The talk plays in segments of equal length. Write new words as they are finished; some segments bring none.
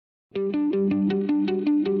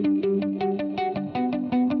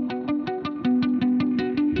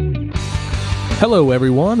Hello,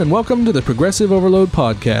 everyone, and welcome to the Progressive Overload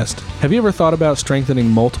Podcast. Have you ever thought about strengthening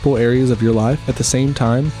multiple areas of your life at the same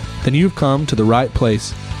time? Then you've come to the right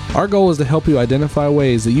place. Our goal is to help you identify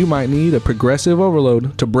ways that you might need a progressive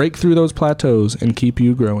overload to break through those plateaus and keep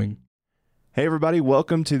you growing. Hey everybody,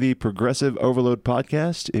 welcome to the Progressive Overload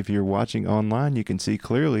Podcast. If you're watching online, you can see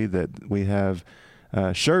clearly that we have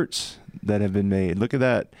shirts that have been made. Look at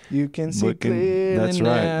that. You can see clearly that's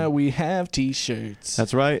right. Now we have t-shirts.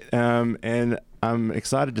 That's right. And I'm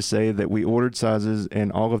excited to say that we ordered sizes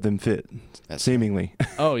and all of them fit, seemingly.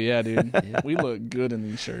 Oh, yeah, dude. We look good in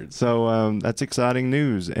these shirts. So that's exciting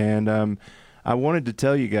news. And I wanted to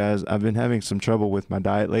tell you guys, I've been having some trouble with my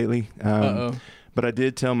diet lately. But I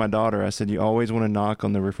did tell my daughter, I said, you always want to knock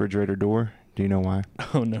on the refrigerator door. Do you know why?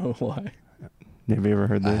 Oh, no, why? Have you ever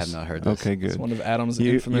heard this? I have not heard this. Okay, good. It's one of Adam's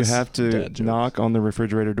infamous You have to knock on the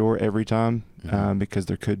refrigerator door every time because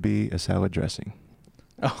there could be a salad dressing.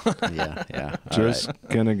 Oh. Yeah. Just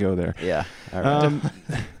gonna go there. Yeah. All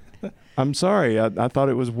right. I'm sorry. I thought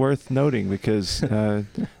it was worth noting because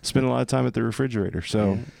spent a lot of time at the refrigerator.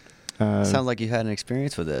 So sounds like you had an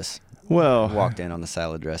experience with this. Well, Walked in on the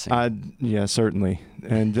salad dressing. Yeah, certainly.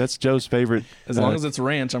 And that's Joe's favorite. As long as it's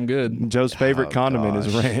ranch, I'm good. Joe's favorite condiment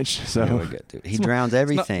is ranch. So good, dude. He drowns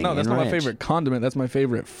everything. No, that's not ranch. my favorite condiment. That's my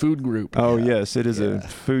favorite food group. Oh, yes, it is a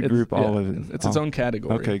food group. All of it. It's its own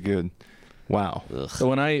category. Okay, good. Wow. Ugh. So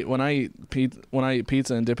when I eat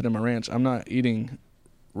pizza and dip it in my ranch, I'm not eating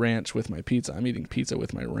ranch with my pizza. I'm eating pizza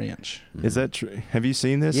with my ranch. Is that true? Have you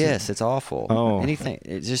seen this? Yes, it's awful. Oh. Anything.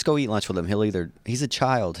 Just go eat lunch with him. He's a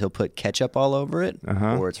child. He'll put ketchup all over it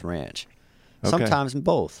or it's ranch. Okay. Sometimes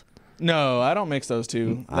both. No, I don't mix those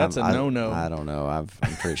two. That's a no-no. I don't know. I'm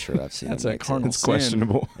pretty sure I've seen That's him a mix carnal It's sin.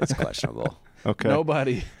 questionable. It's questionable. Okay.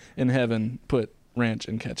 Nobody in heaven put ranch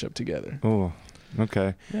and ketchup together. Oh,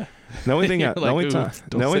 okay. Yeah. The only thing, You're the like, only "Ooh, time,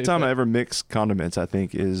 don't the only say time that." I ever mix condiments, I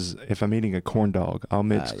think, is if I'm eating a corn dog. I'll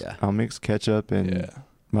mix ketchup and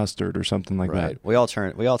mustard or something like Right. that. We all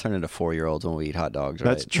turn into 4-year-olds when we eat hot dogs. Right.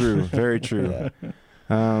 That's true. Very true.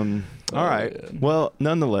 All right. Man. Well,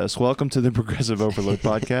 nonetheless, welcome to the Progressive Overload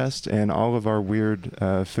Podcast and all of our weird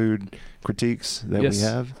food critiques that we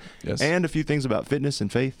have, and a few things about fitness and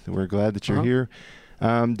faith. We're glad that you're here.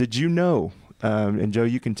 Did you know? And Joe,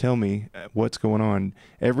 you can tell me what's going on.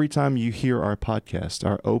 Every time you hear our podcast,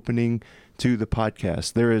 our opening to the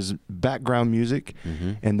podcast, there is background music,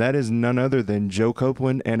 and that is none other than Joe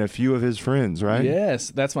Copeland and a few of his friends, right?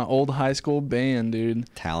 Yes, that's my old high school band,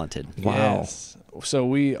 dude. Talented. Wow. Yes. So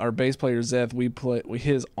our bass player Zeth,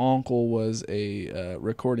 his uncle was a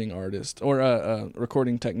recording artist or a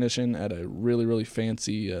recording technician at a really, really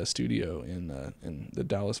fancy studio in the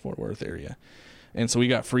Dallas-Fort Worth area. And so we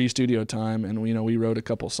got free studio time, and we wrote a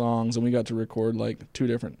couple songs, and we got to record like 2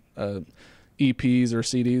 different EPs or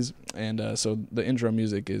CDs. And so the intro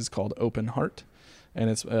music is called "Open Heart," and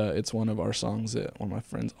it's one of our songs that one of my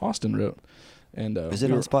friends Austin wrote. And is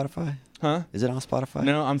it on Spotify? Huh? Is it on Spotify?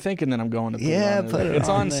 No, I'm thinking that I'm going to put it on. Put it it's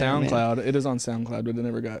on there, SoundCloud. man. It is on SoundCloud, but it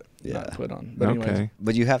never got put on. But anyways,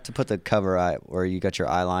 But you have to put the cover where you got your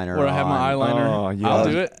eyeliner where I have my eyeliner. Oh, yeah. I'll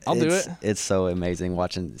do it. I'll do it. It's so amazing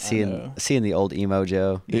seeing the old emo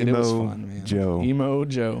Joe. Dude, it was fun, man. Joe. Emo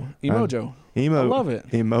Joe. I love it.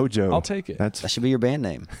 Emo Joe. I'll take it. That should be your band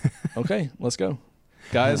name. Okay, let's go.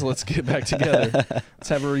 Guys, let's get back together. Let's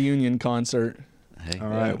have a reunion concert. Hey. All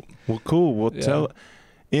right. Well, cool. We'll tell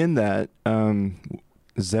in that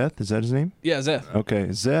Zeth, is that his name? Yeah, Zeth. Okay.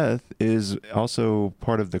 Zeth is also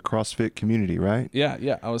part of the CrossFit community, right?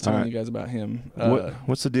 Yeah. I was telling you guys about him.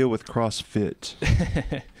 What's the deal with CrossFit?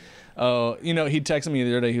 Oh, he texted me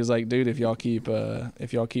the other day. He was like, "Dude, if y'all keep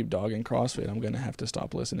dogging CrossFit, I'm gonna have to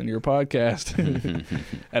stop listening to your podcast."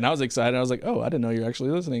 And I was excited. I was like, "Oh, I didn't know you're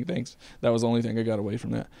actually listening. Thanks." That was the only thing I got away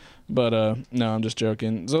from that. But no, I'm just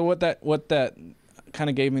joking. So what that kind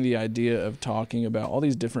of gave me the idea of talking about all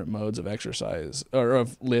these different modes of exercise or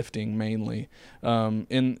of lifting mainly.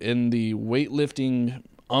 In the weightlifting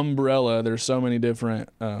umbrella, there's so many different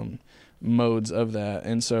modes of that.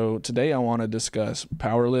 And so today I want to discuss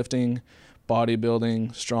powerlifting,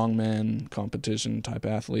 bodybuilding, strongman, competition type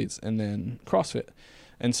athletes, and then CrossFit.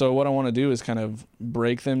 And so what I want to do is kind of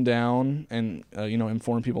break them down and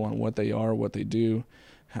inform people on what they are, what they do,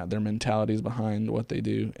 how their mentalities behind what they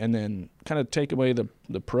do, and then kind of take away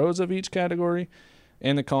the pros of each category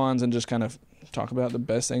and the cons, and just kind of talk about the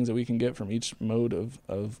best things that we can get from each mode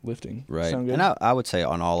of lifting. Right. Sound good? And I would say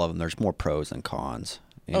on all of them, there's more pros than cons.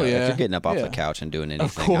 If you're getting up off the couch and doing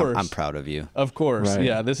anything, I'm proud of you. Of course. Right.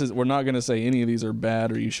 Yeah. We're not going to say any of these are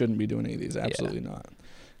bad or you shouldn't be doing any of these. Absolutely not.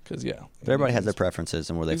 Because, but everybody has their preferences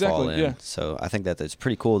and where they fall in. Yeah. So I think that it's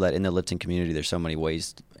pretty cool that in the lifting community, there's so many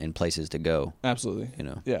ways and places to go. Absolutely.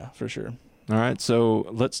 Yeah, for sure. All right, so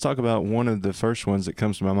let's talk about one of the first ones that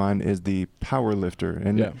comes to my mind is the Powerlifter.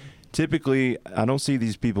 And typically, I don't see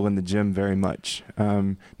these people in the gym very much.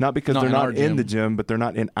 Not because they're not in the gym, but they're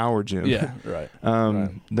not in our gym. Yeah, right.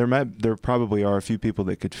 There probably are a few people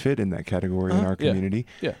that could fit in that category in our community.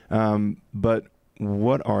 Yeah. But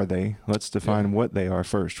what are they? Let's define what they are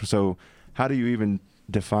first. So how do you even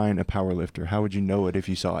define a powerlifter? How would you know it if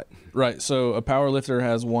you saw it? Right. So a powerlifter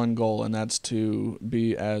has one goal, and that's to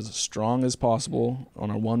be as strong as possible on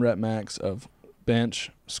a 1 rep max of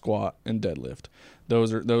bench, squat, and deadlift.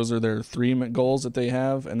 Those are their 3 goals that they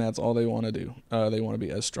have, and that's all they want to do. They want to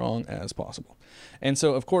be as strong as possible. And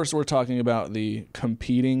so, of course, we're talking about the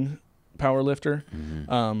competing powerlifter.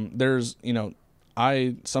 Mm-hmm. There's,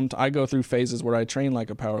 I go through phases where I train like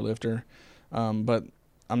a powerlifter, but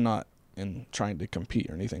I'm not in trying to compete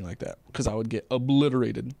or anything like that because I would get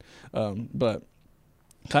obliterated. But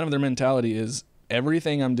kind of their mentality is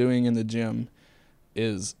everything I'm doing in the gym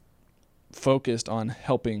is focused on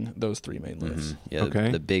helping those 3 main lifts. Mm-hmm.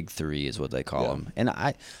 Yeah, the big 3 is what they call them. And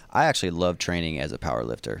I actually love training as a power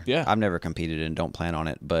lifter. Yeah. I've never competed and don't plan on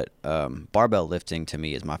it, but barbell lifting to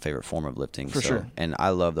me is my favorite form of lifting. For sure. And I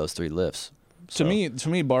love those 3 lifts. So. To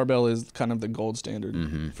me, barbell is kind of the gold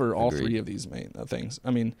standard for all 3 of these main things.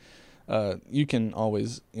 I mean, you can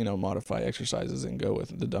always, modify exercises and go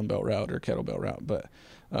with the dumbbell route or kettlebell route, but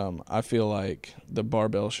I feel like the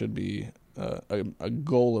barbell should be a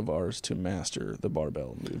goal of ours to master the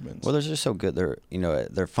barbell movements. Well, they're just so good.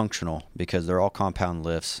 They're functional because they're all compound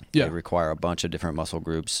lifts. Yeah. They require a bunch of different muscle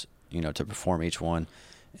groups, to perform each one.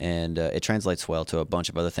 And it translates well to a bunch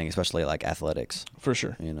of other things, especially like athletics. For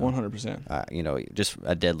sure, 100%. Just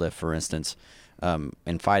a deadlift, for instance,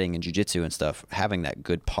 in fighting and jiu-jitsu and stuff, having that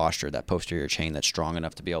good posture, that posterior chain that's strong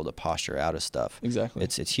enough to be able to posture out of stuff. Exactly.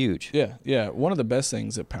 It's huge. Yeah. One of the best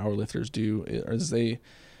things that powerlifters do is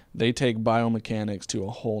they take biomechanics to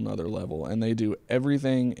a whole nother level, and they do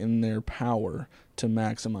everything in their power to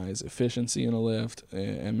maximize efficiency in a lift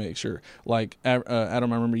and make sure. Like Adam,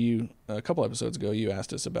 I remember you a couple episodes ago, you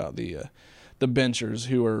asked us about the benchers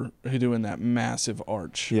who doing that massive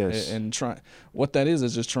arch. Yes. And what that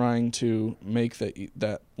is just trying to make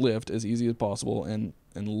that lift as easy as possible and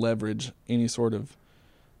leverage any sort of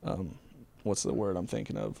what's the word I'm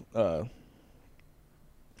thinking of?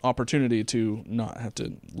 Opportunity to not have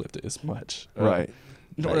to lift it as much. Right.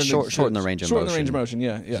 Shorten the range of motion. Shorten the range of motion,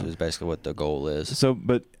 yeah. This is basically what the goal is. So,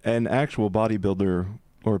 but an actual bodybuilder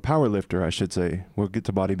or powerlifter, I should say, we'll get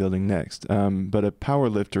to bodybuilding next, but a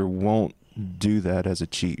powerlifter won't do that as a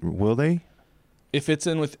cheat, will they? If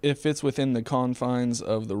it's within the confines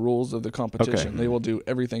of the rules of the competition, they will do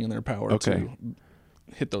everything in their power to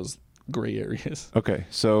hit those gray areas. Okay,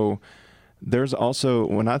 so there's also,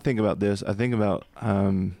 when I think about this, I think about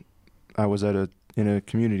I was in a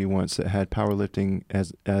community once that had powerlifting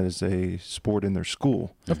as a sport in their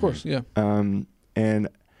school. Of course, yeah. And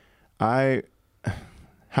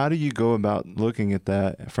how do you go about looking at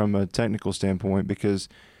that from a technical standpoint? Because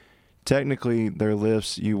technically their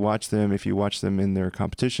lifts, if you watch them in their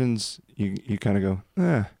competitions, you kind of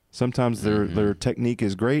go, sometimes their technique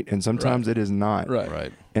is great and sometimes it is not.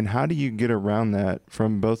 Right. And how do you get around that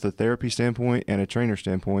from both a therapy standpoint and a trainer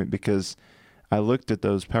standpoint? Because I looked at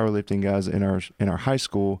those powerlifting guys in our high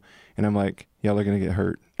school and I'm like, y'all are going to get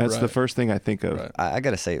hurt. That's the first thing I think of. Right. I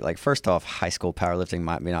got to say, like, first off, high school powerlifting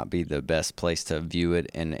might not be the best place to view it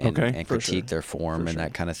and critique their form and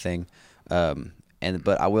that kind of thing.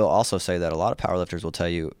 But I will also say that a lot of powerlifters will tell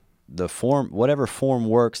you the form, whatever form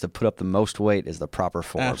works to put up the most weight is the proper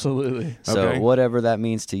form. Absolutely. So whatever that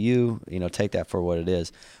means to you, take that for what it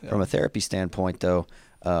is. Yeah. From a therapy standpoint, though,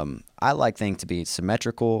 I like things to be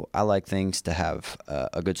symmetrical. I like things to have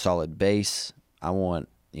a good solid base. I want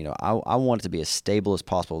it to be as stable as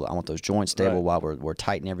possible. I want those joints stable while we're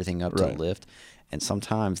tightening everything up to lift. And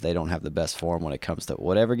sometimes they don't have the best form when it comes to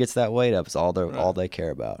whatever gets that weight up is all they care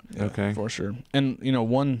about. Yeah, for sure. And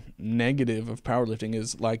one negative of powerlifting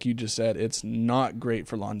is, like you just said, it's not great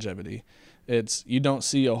for longevity. You don't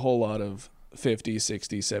see a whole lot of 50,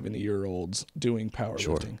 60, 70-year-olds doing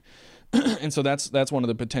powerlifting. Sure. And so that's one of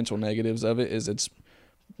the potential negatives of it is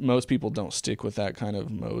most people don't stick with that kind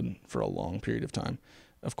of mode for a long period of time.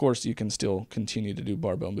 Of course, you can still continue to do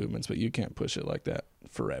barbell movements, but you can't push it like that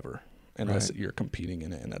forever. Unless you're competing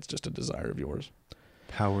in it, and that's just a desire of yours.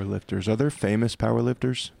 Powerlifters. Are there famous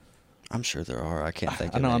powerlifters? I'm sure there are. I can't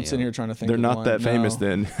think of any. I know. I'm sitting here trying to think They're of not one. that famous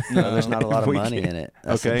then. No, there's not a lot of money in it.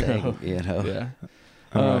 That's the thing, Yeah.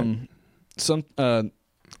 Right.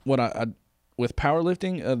 with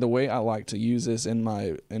powerlifting, the way I like to use this in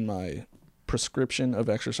my prescription of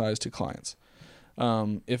exercise to clients,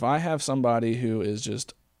 if I have somebody who is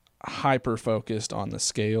just hyper focused on the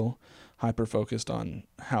scale, hyper focused on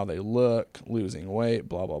how they look, losing weight,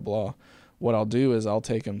 blah blah blah, what I'll do is I'll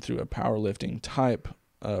take them through a powerlifting type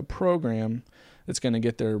program that's going to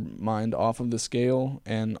get their mind off of the scale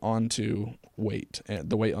and onto weight,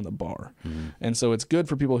 the weight on the bar. Mm-hmm. And so it's good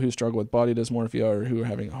for people who struggle with body dysmorphia or who are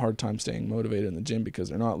having a hard time staying motivated in the gym because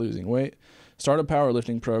they're not losing weight. Start a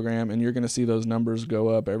powerlifting program, and you're going to see those numbers go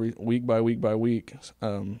up every week by week by week,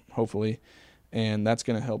 hopefully, and that's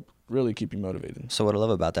going to help really keep you motivated. So what I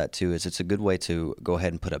love about that too is it's a good way to go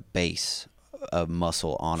ahead and put a base of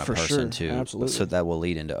muscle on a person too. Absolutely. So that will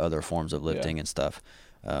lead into other forms of lifting and stuff.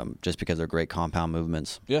 Just because they're great compound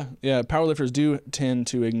movements. Yeah. Powerlifters do tend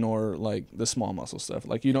to ignore like the small muscle stuff.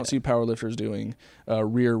 Like you don't see powerlifters doing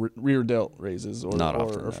rear delt raises or not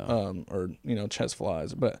often, or chest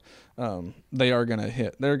flies, but they are gonna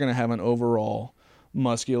hit. They're gonna have an overall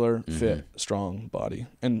muscular, fit, strong body,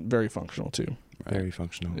 and very functional too. Right. Very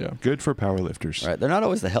functional. Yeah. Good for powerlifters. Right. They're not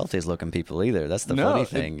always the healthiest looking people either. That's the funny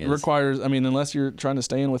thing. It requires, unless you're trying to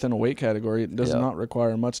stay within a weight category, it does not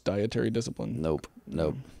require much dietary discipline. Nope.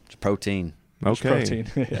 It's protein. Okay.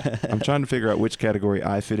 Yeah. I'm trying to figure out which category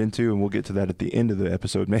I fit into, and we'll get to that at the end of the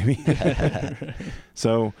episode maybe.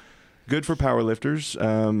 So, good for powerlifters.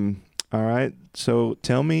 All right. So,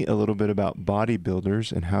 tell me a little bit about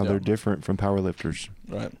bodybuilders and how they're different from powerlifters.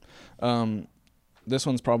 Right. This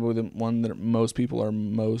one's probably the one that most people are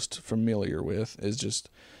most familiar with.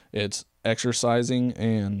 It's exercising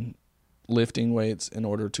and lifting weights in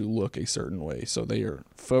order to look a certain way. So they are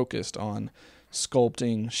focused on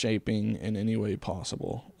sculpting, shaping in any way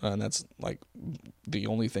possible, and that's like the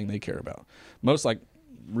only thing they care about. Most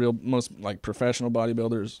professional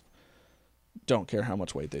bodybuilders don't care how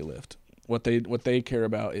much weight they lift. What they care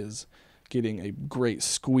about is getting a great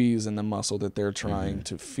squeeze in the muscle that they're trying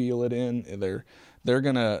to feel it in. They're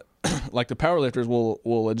gonna like the powerlifters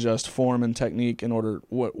will adjust form and technique in order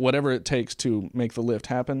whatever it takes to make the lift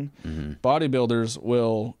happen. Bodybuilders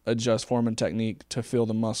will adjust form and technique to feel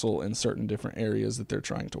the muscle in certain different areas that they're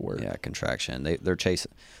trying to work. Yeah, contraction. They're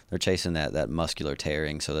chasing that muscular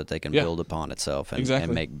tearing so that they can build upon itself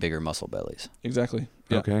and make bigger muscle bellies. Exactly.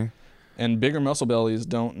 Yeah. Okay. And bigger muscle bellies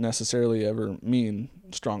don't necessarily ever mean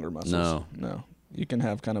stronger muscles. No. You can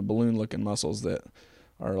have kind of balloon-looking muscles that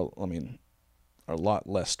are a lot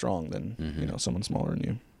less strong than someone smaller than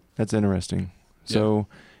you. That's interesting. So,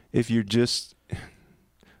 if you're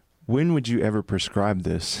when would you ever prescribe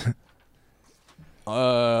this?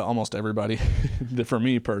 Almost everybody, for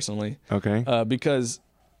me personally. Okay. Because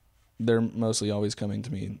they're mostly always coming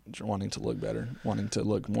to me wanting to look better, wanting to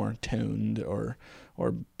look more toned or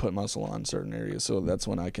put muscle on certain areas. So that's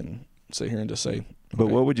when I can sit here and just say. But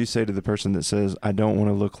what would you say to the person that says, I don't want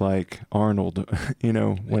to look like Arnold,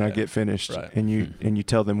 when I get finished, right. and you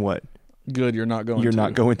tell them what? Good, you're not going to. You're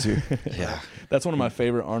not going to. Yeah. That's one of my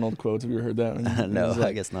favorite Arnold quotes. Have you ever heard that one? No,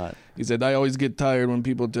 I guess not. He said, I always get tired when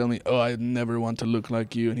people tell me, oh, I never want to look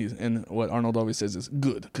like you. And what Arnold always says is,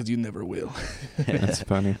 good, because you never will. That's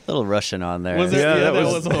funny. A little Russian on there. Was it? Yeah, that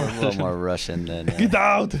was a little more Russian than... Get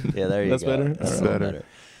out! Yeah, there you go. Better? That's better.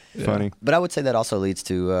 Yeah. Funny. But I would say that also leads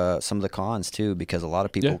to some of the cons too, because a lot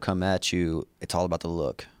of people come at you, it's all about the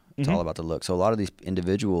look. It's all about the look. So a lot of these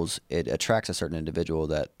individuals, it attracts a certain individual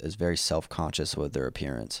that is very self-conscious with their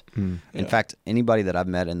appearance. In fact, anybody that I've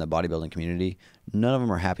met in the bodybuilding community, none of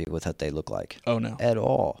them are happy with what they look like. Oh, no. At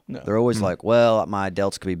all. No. They're always like, well, my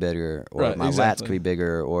delts could be bigger, or my lats could be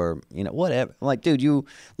bigger, or, whatever. I'm like, dude, you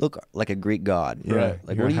look like a Greek god. Yeah. Right.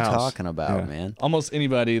 Like, what are you talking about, man? Almost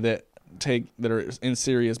anybody that are in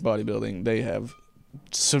serious bodybuilding, they have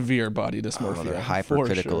severe body dysmorphia. They're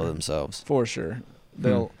hypercritical of themselves. For sure.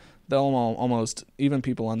 They'll almost, even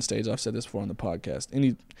people on stage, I've said this before on the podcast,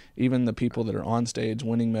 even the people that are on stage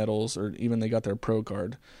winning medals, or even they got their pro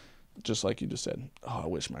card, just like you just said, oh, I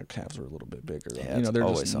wish my calves were a little bit bigger. Yeah, they're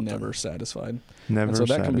just never satisfied. Never and so that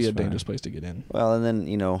satisfied. can be a dangerous place to get in. Well, and then,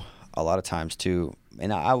 a lot of times too,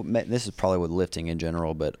 and this is probably with lifting in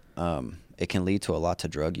general, but it can lead to a lot to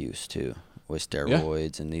drug use too, with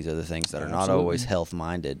steroids and these other things that are not always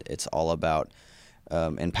health-minded. It's all about,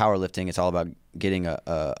 in powerlifting, it's all about getting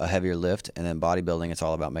a heavier lift, and then bodybuilding, it's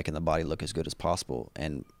all about making the body look as good as possible.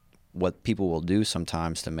 And what people will do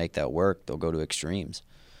sometimes to make that work, they'll go to extremes.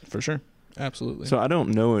 For sure. Absolutely. So I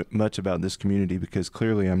don't know much about this community because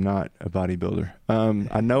clearly I'm not a bodybuilder.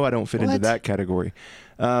 I know I don't fit into that category.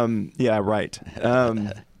 Yeah, right.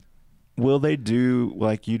 Will they do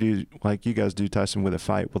like you guys do, Tyson, with a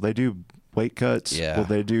fight? Will they do weight cuts? Yeah. Will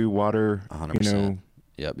they do water? 100%.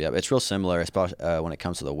 Yep. It's real similar, especially when it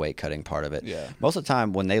comes to the weight cutting part of it. Yeah. Most of the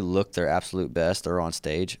time, when they look their absolute best, they're on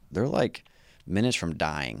stage, they're like minutes from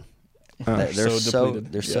dying. They're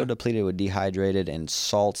so depleted with dehydrated and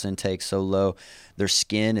salts intake so low. Their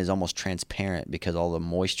skin is almost transparent because all the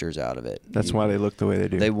moisture's out of it. That's why they look the way they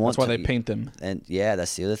do. That's why they paint them. And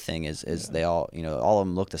that's the other thing is they all, all of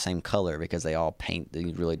them look the same color because they all paint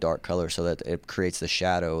the really dark color so that it creates the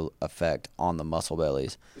shadow effect on the muscle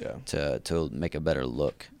bellies to make a better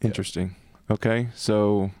look. Interesting. Okay,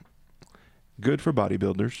 so good for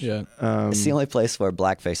bodybuilders. Yeah. It's the only place where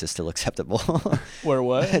blackface is still acceptable. Where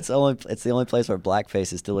what? It's the only place where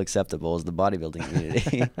blackface is still acceptable is the bodybuilding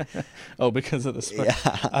community. Oh, because of the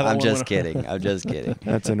Yeah, I'm just kidding.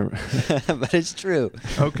 That's but it's true.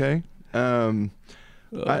 Okay. man.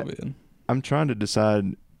 I'm trying to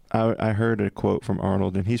decide. I heard a quote from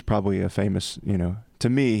Arnold, and he's probably a famous, to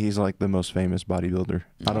me, he's like the most famous bodybuilder.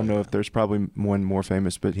 I don't know if there's probably one more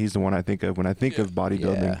famous, but he's the one I think of when I think of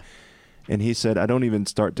bodybuilding. Yeah. And he said, I don't even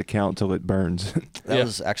start to count till it burns. That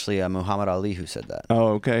was actually Muhammad Ali who said that. Oh,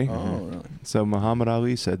 okay. Oh, really? So Muhammad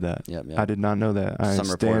Ali said that. Yep. I did not know that. I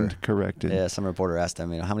stand corrected. Yeah, some reporter asked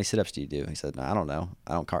him, how many sit-ups do you do? He said, no, I don't know.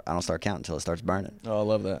 I don't start counting until it starts burning. Oh, I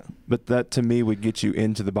love that. But that to me would get you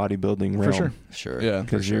into the bodybuilding realm. For Sure. Yeah,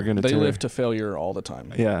 because you're going to. They live to failure all the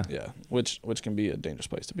time. Yeah. Yeah, which can be a dangerous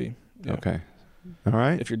place to be. Yeah. Okay. All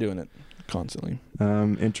right. If you're doing it constantly.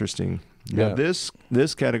 Interesting. Now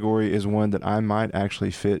this category is one that I might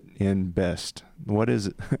actually fit in best. What is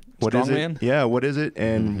it? What is Strongman? it? Yeah, what is it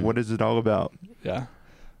and what is it all about? Yeah.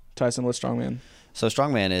 Tyson, what's Strongman? So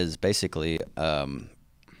Strongman is basically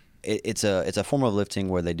it's a form of lifting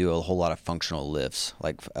where they do a whole lot of functional lifts,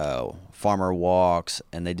 like farmer walks,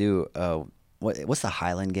 and they do what's the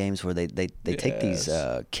Highland Games where they take these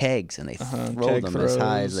kegs and they throw them as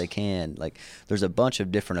high as they can. Like there's a bunch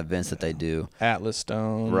of different events that they do. Atlas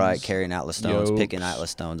stones. Right, carrying Atlas stones, yokes. picking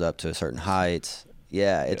Atlas stones up to a certain height.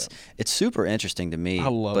 Yeah, it's super interesting to me,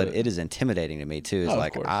 but it is intimidating to me too. It's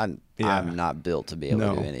like I'm not built to be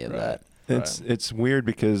able to do any of that. It's weird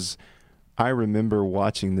because I remember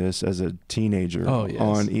watching this as a teenager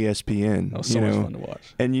on ESPN. That was so much fun to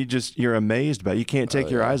watch. And you're amazed by it. You can't take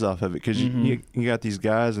your eyes off of it because you got these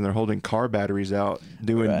guys and they're holding car batteries out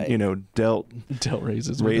doing, delt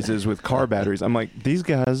raises with car batteries. I'm like, these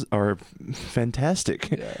guys are fantastic.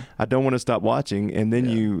 Yeah. I don't want to stop watching. And then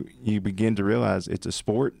you begin to realize it's a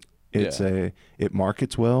sport. It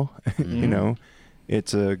markets well,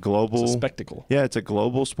 It's a global spectacle. Yeah, it's a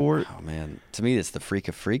global sport. Oh man, to me, it's the freak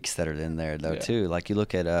of freaks that are in there though too. Like you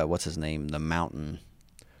look at what's his name, the Mountain.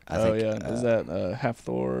 I think, is that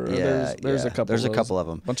Hafthor? Yeah, there's a couple. There's a couple of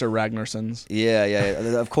them. Bunch of Ragnarsons. Yeah.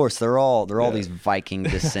 Of course, they're all these Viking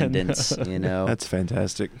descendants. That's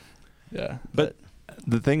fantastic. Yeah, but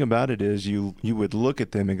the thing about it is, you would look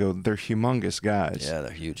at them and go, they're humongous guys. Yeah,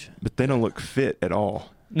 they're huge. But they don't look fit at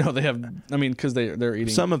all. No, they have. I mean, because they're eating.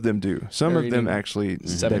 Some of them do. Some of them actually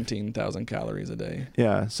 17,000 calories a day.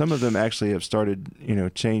 Yeah, some of them actually have started,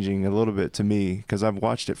 changing a little bit to me because I've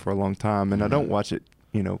watched it for a long time, and I don't watch it,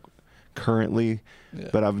 currently,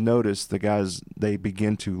 but I've noticed the guys, they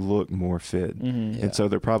begin to look more fit, and so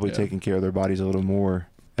they're probably taking care of their bodies a little more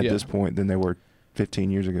at this point than they were 15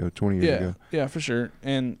 years ago, 20 years ago. Yeah, for sure.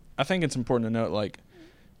 And I think it's important to note, like,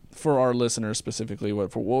 for our listeners specifically,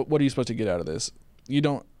 what are you supposed to get out of this? You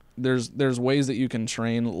don't. There's ways that you can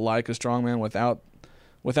train like a strongman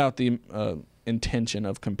without the intention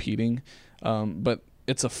of competing, but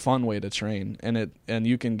it's a fun way to train, and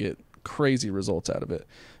you can get crazy results out of it,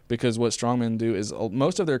 because what strongmen do is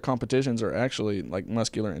most of their competitions are actually like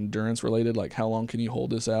muscular endurance related, like how long can you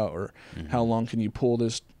hold this out, or how long can you pull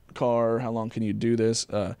this car, how long can you do this,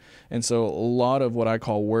 and so a lot of what I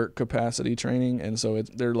call work capacity training, and so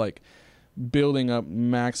they're like building up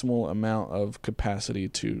maximal amount of capacity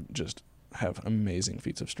to just have amazing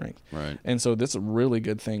feats of strength. Right. And so this is really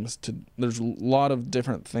good things there's a lot of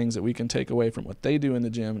different things that we can take away from what they do in the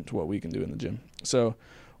gym to what we can do in the gym. So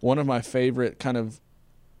one of my favorite kind of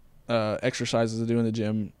exercises to do in the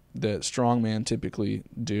gym that strongman typically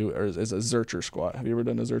do is a Zercher squat. Have you ever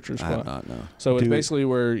done a Zercher squat? I have not, no. So it's basically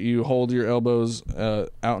where you hold your elbows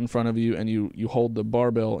out in front of you, and you hold the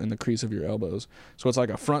barbell in the crease of your elbows. So it's like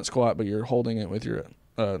a front squat, but you're holding it with your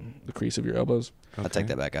the crease of your elbows. Okay. I take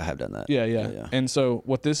that back. I have done that. Yeah. And so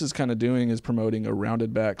what this is kind of doing is promoting a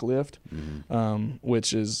rounded back lift,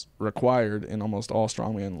 which is required in almost all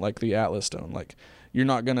strongman, like the Atlas stone. Like you're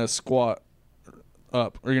not going to squat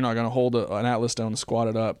up, or you're not going to hold an Atlas stone and squat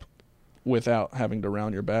it up without having to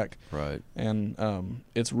round your back. Right. And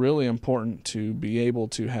it's really important to be able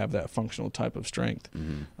to have that functional type of strength.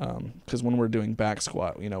 Because when we're doing back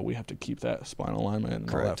squat, we have to keep that spine alignment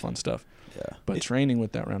and all that fun stuff. Yeah. But training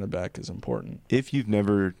with that rounded back is important. If you've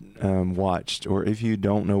never watched, or if you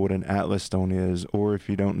don't know what an Atlas stone is, or if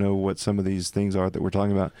you don't know what some of these things are that we're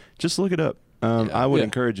talking about, just look it up. I would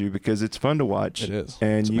encourage you, because it's fun to watch. It is.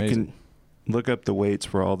 And it's you amazing. can look up the weights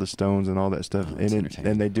for all the stones and all that stuff.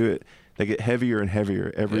 And they do it. They get heavier and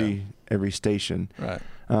heavier every station. Right.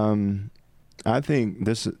 I think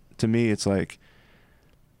this, to me, it's like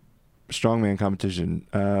strongman competition.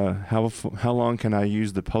 How long can I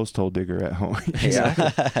use the post hole digger at home? Exactly.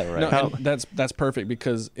 Right. No, and that's perfect,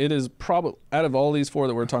 because it is probably, out of all these 4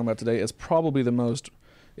 that we're talking about today, it's probably the most,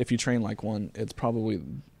 if you train like one, it's probably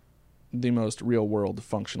the most real world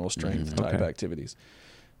functional strength type activities.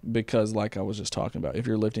 Because like I was just talking about, if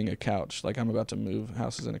you're lifting a couch, like I'm about to move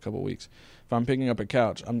houses in a couple of weeks, if I'm picking up a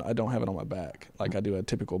couch, I don't have it on my back like I do a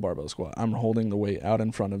typical barbell squat. I'm holding the weight out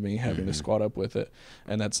in front of me, having to squat up with it,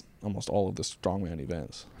 and that's almost all of the strongman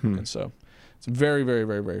events. And so it's very, very,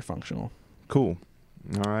 very, very functional. Cool.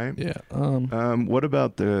 All right. Yeah. What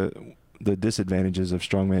about the disadvantages of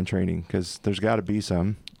strongman training? Because there's got to be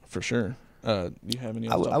some. For sure. Do you have any?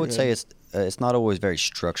 I would say it's not always very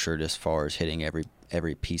structured as far as hitting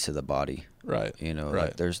every piece of the body. Right.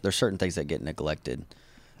 Like there's certain things that get neglected.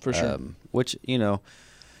 For sure. Which,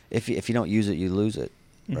 if you don't use it, you lose it.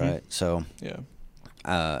 Right. So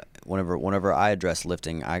whenever I address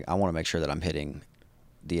lifting, I want to make sure that I'm hitting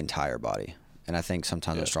the entire body. And I think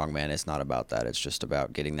sometimes with strongman, it's not about that. It's just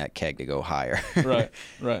about getting that keg to go higher.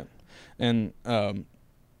 Right. And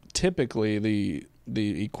typically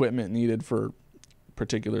the equipment needed for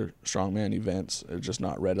particular strongman events are just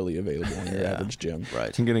not readily available in your average gym.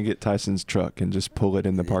 Right. I'm gonna get Tyson's truck and just pull it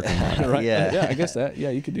in the parking lot. Right. Yeah. I guess that. Yeah,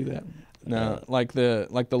 you could do that. No, like the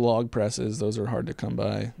log presses, those are hard to come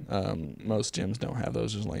by. Most gyms don't have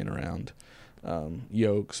those just laying around.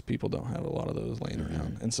 Yokes, people don't have a lot of those laying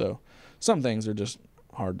around, and so some things are just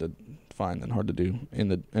hard to find and hard to do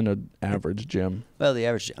in an average gym. Well, the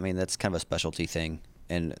average, that's kind of a specialty thing,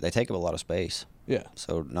 and they take up a lot of space. Yeah.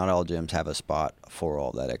 So not all gyms have a spot for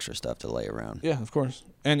all that extra stuff to lay around. Yeah, of course.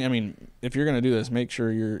 And if you're going to do this, make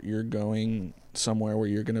sure you're going somewhere where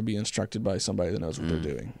you're going to be instructed by somebody that knows what they're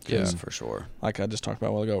doing. Yeah, for sure. Like I just talked about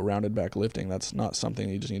a while ago, rounded back lifting, that's not something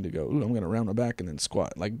you just need to go, ooh, I'm going to round my back and then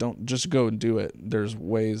squat. Like, don't just go and do it. There's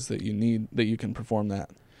ways that you can perform that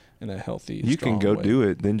in a healthy, you can go way. do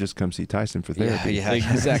it, then just come see Tyson for therapy. Yeah.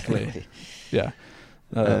 Exactly. Yeah.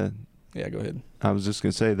 Yeah, go ahead. I was just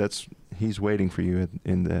gonna say he's waiting for you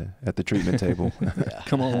at the treatment table.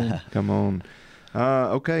 Come on.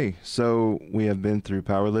 Okay, so we have been through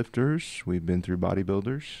powerlifters, we've been through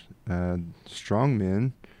bodybuilders,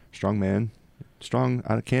 strongman.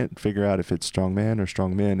 I can't figure out if it's strongman or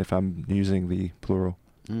strongmen if I'm using the plural.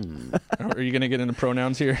 Are you gonna get into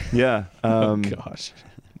pronouns here? Yeah. Oh gosh.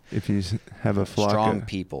 If you have a flock strong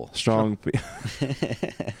people. Strong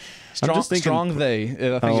they.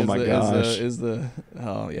 I think oh my gosh.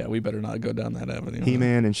 Oh yeah, we better not go down that avenue.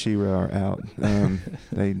 He-Man and She-Ra are out.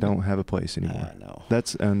 They don't have a place anymore. No.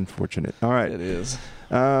 That's unfortunate. All right. It is.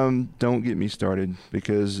 Don't get me started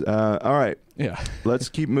because, all right. Yeah. Let's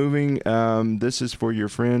keep moving. This is for your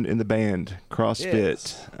friend in the band, CrossFit.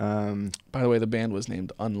 Yes. By the way, the band was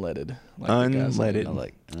named Unleaded.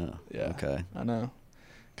 Unleaded. Yeah. Okay. I know.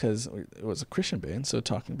 Because it was a Christian band, so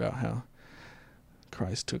talking about how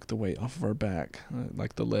Christ took the weight off of our back,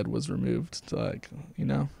 like the lead was removed. So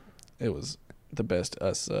it was the best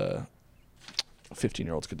us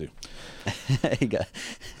 15-year-olds could do.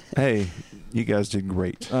 Hey, you guys did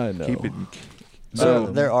great. I know. Keep it. So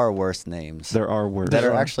there are worse names. There are worse that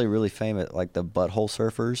are actually really famous, like the Butthole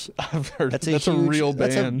Surfers. I've heard that's a real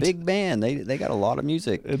band. That's a big band. They got a lot of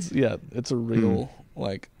music. It's a real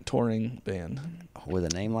touring band with a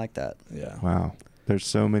name like that. Yeah. Wow. There's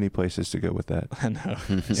so many places to go with that. I know.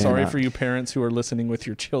 Sorry for you parents who are listening with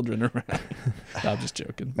your children around. I'm just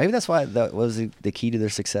joking. Maybe that's why that was the key to their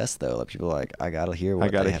success, though. Like people are like, I gotta hear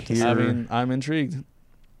what they have to say. I mean, I'm intrigued.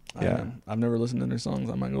 Yeah. I've never listened to their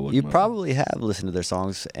songs. I might go look. You them probably have listened to their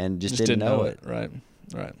songs and just didn't know it. Right.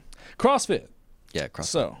 CrossFit. Yeah, CrossFit.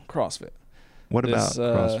 So CrossFit. What about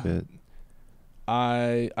CrossFit?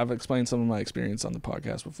 I've explained some of my experience on the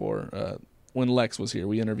podcast before. When Lex was here,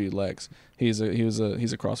 we interviewed Lex. He's a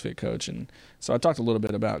CrossFit coach, and so I talked a little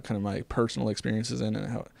bit about kind of my personal experiences in it.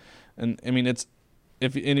 And I mean, it's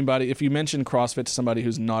if you mention CrossFit to somebody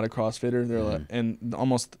who's not a CrossFitter, they're like, and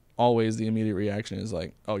almost always the immediate reaction is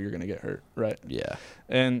like, oh, you're gonna get hurt, right? Yeah.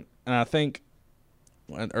 And I think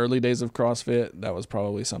in early days of CrossFit, that was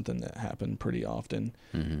probably something that happened pretty often.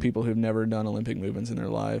 Mm-hmm. People who've never done Olympic movements in their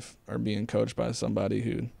life are being coached by somebody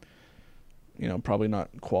who, probably not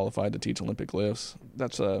qualified to teach Olympic lifts.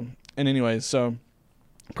 And anyways, so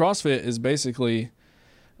CrossFit is basically,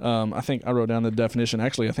 I think I wrote down the definition.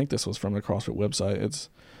 Actually, I think this was from the CrossFit website. It's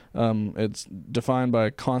defined by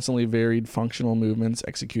constantly varied functional movements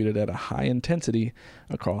executed at a high intensity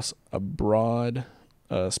across a broad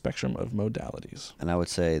spectrum of modalities. And I would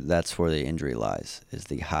say that's where the injury lies, is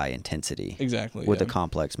the high intensity. Exactly. With the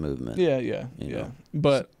complex movement. Yeah. know.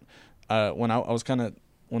 But when I was kind of,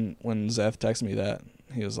 when Zeth texted me that,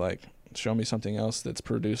 he was like, show me something else that's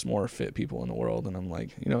produced more fit people in the world. And I'm like,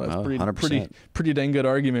 that's pretty dang good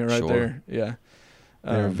argument right there. Yeah.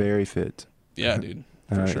 They're very fit. Yeah, dude.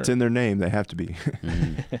 For sure. It's in their name. They have to be.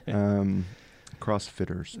 Mm-hmm.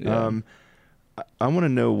 CrossFitters. Yeah. I want to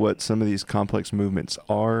know what some of these complex movements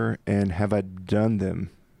are, and have I done them?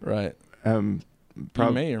 Right. You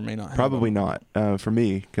may or may not have probably them. not for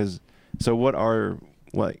me.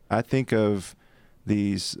 I think of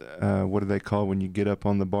these, what do they call when you get up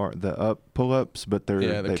on the bar? The pull-ups, but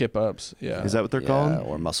they're kip ups. Yeah. Is that what they're called?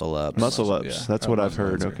 Or muscle ups. Muscle ups. Yeah. That's what I've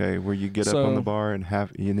heard. Okay, where you get up on the bar and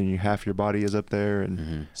half your body is up there,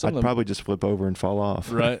 and I'd probably just flip over and fall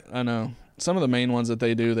off. Right. I know. Some of the main ones that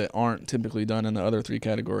they do that aren't typically done in the other three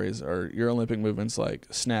categories are your Olympic movements like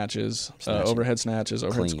snatches, overhead snatches,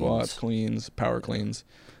 overhead squats, cleans, power cleans.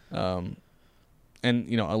 And,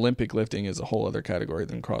 Olympic lifting is a whole other category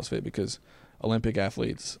than CrossFit, because Olympic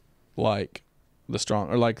athletes like the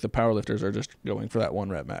powerlifters are just going for that 1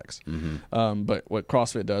 rep max. Mm-hmm. But what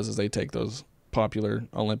CrossFit does is they take those popular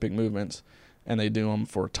Olympic movements and they do them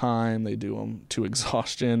for time. They do them to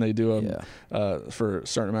exhaustion. They do them for a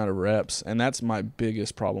certain amount of reps. And that's my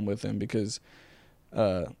biggest problem with them, because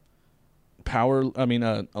Olympic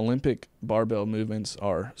barbell movements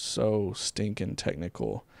are so stinking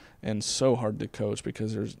technical and so hard to coach,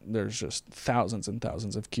 because there's just thousands and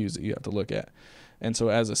thousands of cues that you have to look at. And so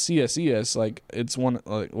as a CSES, it's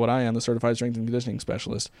what I am, the Certified Strength and Conditioning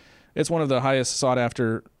Specialist, it's one of the highest sought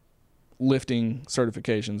after lifting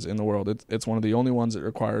certifications in the world. It's one of the only ones that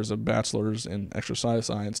requires a bachelor's in exercise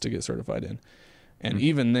science to get certified in. And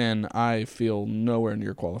even then, I feel nowhere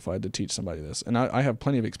near qualified to teach somebody this. And I have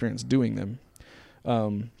plenty of experience doing them.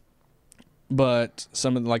 But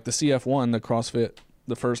some of the CF1, the CrossFit,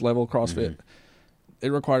 the first level CrossFit,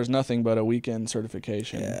 it requires nothing but a weekend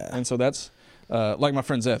certification. Yeah. And so that's, like my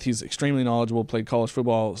friend Zeth, he's extremely knowledgeable, played college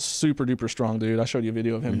football, super duper strong dude. I showed you a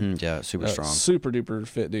video of him. Mm-hmm. Yeah, super strong. Super duper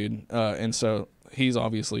fit dude. And so he's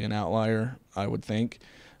obviously an outlier, I would think.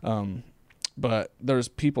 But there's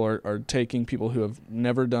people are taking people who have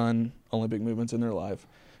never done Olympic movements in their life,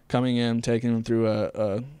 coming in, taking them through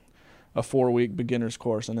a 4-week beginner's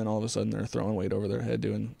course, and then all of a sudden they're throwing weight over their head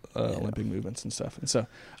doing Olympic movements and stuff. And so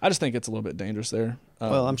I just think it's a little bit dangerous there.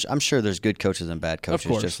 Well, I'm sure there's good coaches and bad coaches,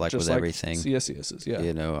 of course, just like with everything. CSCSs, yeah.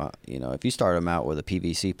 If you start them out with a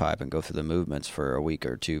PVC pipe and go through the movements for a week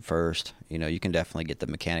or two first, you can definitely get the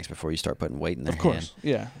mechanics before you start putting weight in their hand. Of course,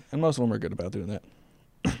 yeah. And most of them are good about doing that.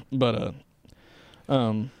 But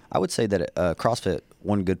I would say that CrossFit,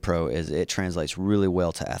 one good pro is it translates really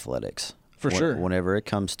well to athletics. For sure. Whenever it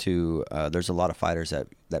comes to, there's a lot of fighters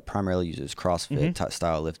that primarily uses CrossFit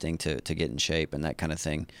style lifting to get in shape and that kind of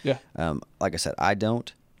thing. Yeah. Like I said, I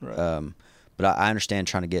don't. Right. But I understand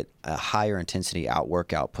trying to get a higher intensity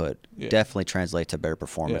outwork output definitely translates to better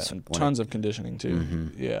performance. Yeah, and tons of conditioning too. Mm-hmm.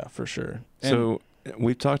 Yeah, for sure. So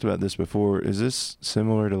we've talked about this before. Is this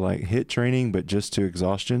similar to like HIIT training, but just to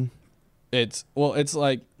exhaustion? It's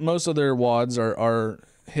like most of their WODs are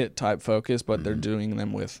HIIT type focus, but they're doing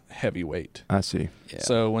them with heavy weight. I see. Yeah.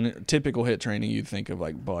 So typical HIIT training, you'd think of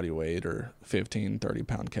like body weight or 15,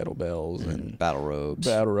 30-pound kettlebells and battle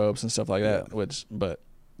ropes and stuff like that. But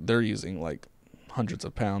they're using like hundreds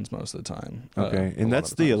of pounds most of the time. Okay, and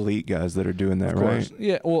that's the elite guys that are doing that, right?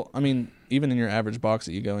 Yeah. Well, I mean, even in your average box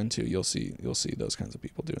that you go into, you'll see those kinds of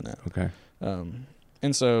people doing that. Okay.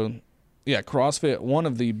 And so, yeah, CrossFit. One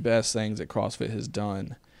of the best things that CrossFit has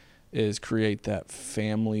done is create that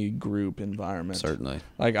family group environment. Certainly.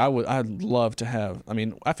 Like I'd love to have,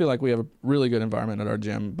 I feel like we have a really good environment at our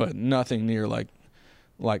gym, but nothing near like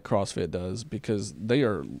CrossFit does, because they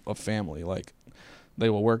are a family. Like they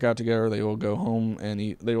will work out together. They will go home and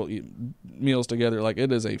they will eat meals together. Like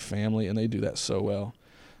it is a family, and they do that so well.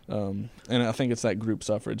 And I think it's that group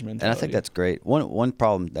suffrage mentality. And I think that's great. One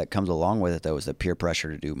problem that comes along with it though is the peer pressure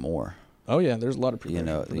to do more. Oh yeah, there's a lot of people.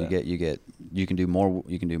 You can do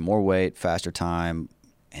more weight, faster time,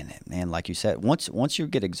 and man, like you said, once you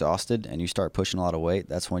get exhausted and you start pushing a lot of weight,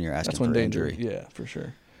 that's when you're asking for danger. injury. Yeah, for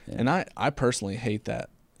sure. Yeah. And I personally hate that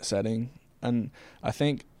setting. And I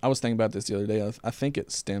was thinking about this the other day. I think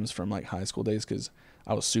it stems from like high school days, because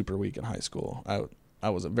I was super weak in high school. I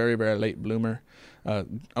was a very, very late bloomer. I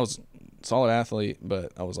was a solid athlete,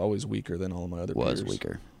 but I was always weaker than all of my other peers.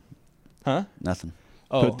 Weaker. Huh? Nothing.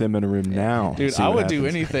 Oh, Put them in a room now. dude, I would do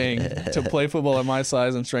anything to play football at my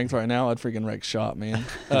size and strength right now. I'd freaking wreck shop, man.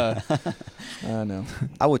 I know.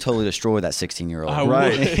 I would totally destroy that 16-year-old.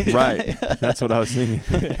 Right. That's what I was thinking.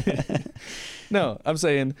 No, I'm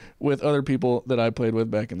saying with other people that I played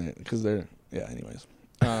with back in the, because they're, anyways.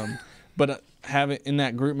 But having in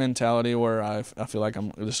that group mentality where I feel like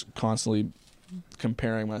I'm just constantly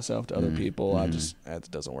comparing myself to other people,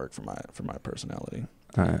 it doesn't work for my personality.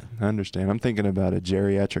 I understand. I'm thinking about a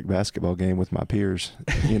geriatric basketball game with my peers,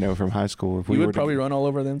 from high school. If we would probably run all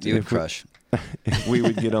over them too. You would crush. If we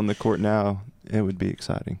would get on the court now, it would be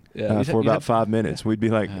exciting. Yeah, for about 5 minutes, we'd be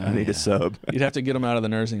like, I need a sub. You'd have to get them out of the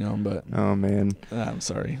nursing home, but oh man, I'm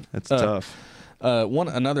sorry. That's tough.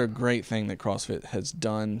 Another great thing that CrossFit has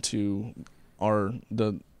done to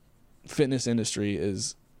the fitness industry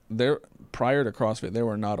is prior to CrossFit, there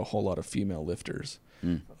were not a whole lot of female lifters.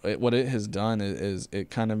 What it has done is it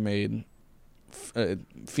kind of made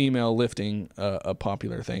female lifting a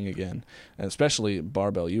popular thing again, and especially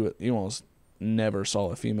barbell. You almost never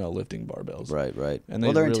saw a female lifting barbells. Right. And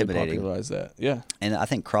they're really intimidating. Popularized that. Yeah. And I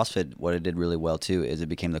think CrossFit, what it did really well too, is it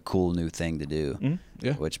became the cool new thing to do.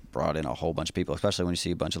 Yeah. Which brought in a whole bunch of people, especially when you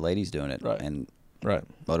see a bunch of ladies doing it. Right. And right.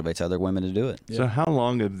 motivates other women to do it. So how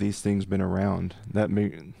long have these things been around?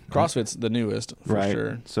 CrossFit's the newest, for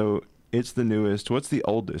sure. So it's the newest. What's the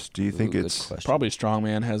oldest? Do you think it's probably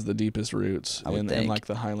Strongman has the deepest roots in like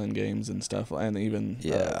the Highland Games and stuff, and even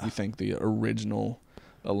you think the original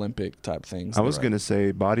Olympic type things. I was going to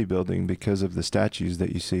say bodybuilding because of the statues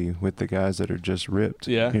that you see with the guys that are just ripped.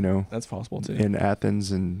 Yeah, that's possible too. In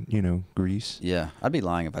Athens and Greece. Yeah, I'd be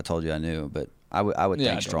lying if I told you I knew, but I would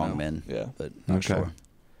think strongmen. Yeah, but not sure.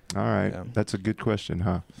 All right, that's a good question,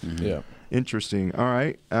 huh? Mm-hmm. Yeah, interesting. All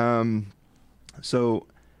right, so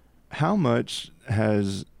how much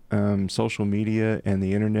has social media and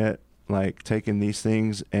the internet taken these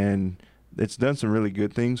things, and it's done some really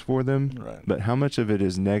good things for them, right, but how much of it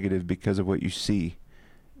is negative because of what you see,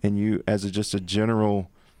 and you as just a general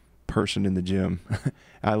person in the gym?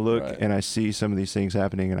 I look and I see some of these things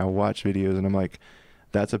happening, and I watch videos, and I'm like,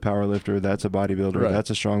 that's a powerlifter, that's a bodybuilder, that's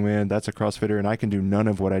a strongman, that's a crossfitter, and I can do none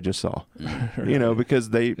of what I just saw.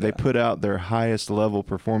 Because they put out their highest level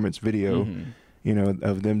performance video,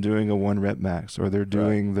 of them doing a 1-rep max, or they're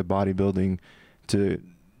doing the bodybuilding to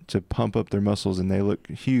pump up their muscles, and they look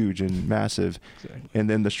huge and massive. Exactly. And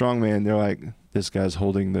then the strongman, they're like, this guy's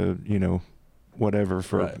holding the whatever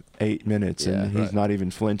for 8 minutes, and he's not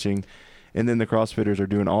even flinching. And then the crossfitters are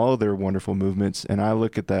doing all their wonderful movements, and I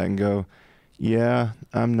look at that and go, yeah,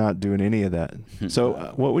 I'm not doing any of that.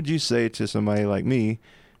 So what would you say to somebody like me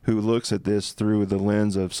who looks at this through the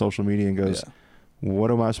lens of social media and goes,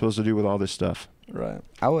 what am I supposed to do with all this stuff? Right.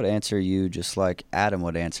 I would answer you just like Adam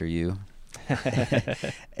would answer you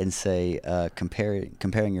and say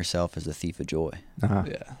comparing yourself is the thief of joy.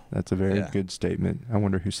 Yeah. That's a very good statement. I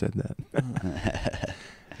wonder who said that.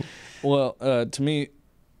 Well, to me,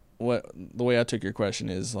 the way I took your question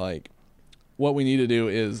is what we need to do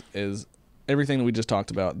is everything that we just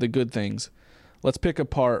talked about, the good things. Let's pick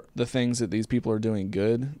apart the things that these people are doing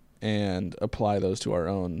good and apply those to our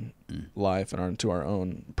own life and to our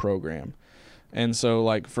own program. And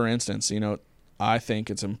so, for instance, I think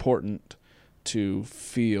it's important to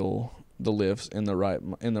feel the lifts in the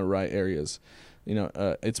right areas.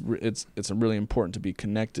 It's really important to be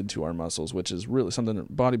connected to our muscles, which is really something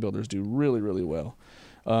that bodybuilders do really, really well.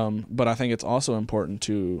 But I think it's also important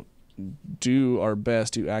to do our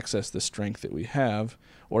best to access the strength that we have,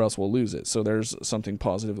 or else we'll lose it. So there's something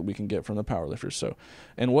positive that we can get from the powerlifters. So,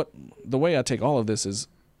 and the way I take all of this is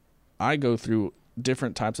I go through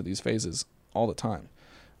different types of these phases all the time.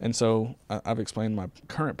 And so I've explained my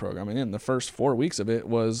current program, and in the first 4 weeks of it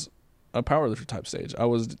was a powerlifter type stage. I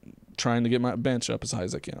was trying to get my bench up as high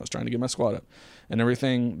as I can. I was trying to get my squat up, and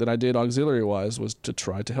everything that I did auxiliary wise was to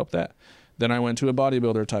try to help that. Then I went to a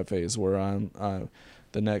bodybuilder type phase where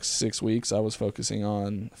the next 6 weeks I was focusing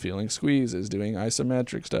on feeling squeezes, doing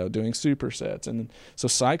isometric stuff, doing supersets. And so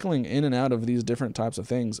cycling in and out of these different types of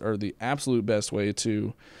things are the absolute best way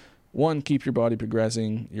to, one, keep your body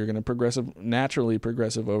progressing. You're going to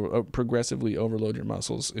progressively overload your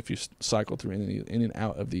muscles if you cycle through in and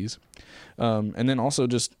out of these. And then also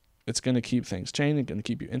just, it's going to keep things changing, going to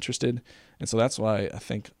keep you interested. And so that's why I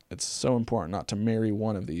think it's so important not to marry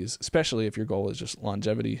one of these, especially if your goal is just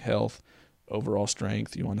longevity, health, overall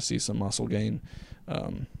strength. You want to see some muscle gain.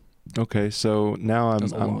 Okay, so now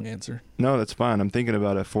that's a long answer. No, that's fine. I'm thinking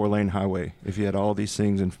about a 4-lane highway. If you had all these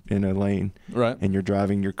things in a lane, right, and you're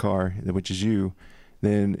driving your car, which is you,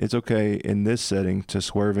 then it's okay in this setting to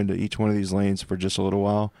swerve into each one of these lanes for just a little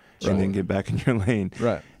while, and then get back in your lane.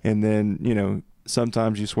 Right. And then,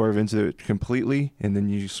 sometimes you swerve into it completely, and then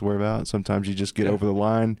you swerve out. Sometimes you just get over the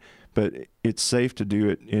line. But it's safe to do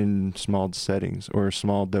it in small settings or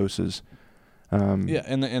small doses. And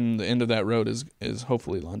the end of that road is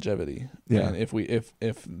hopefully longevity. Yeah. And if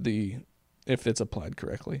it's applied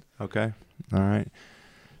correctly. Okay. All right.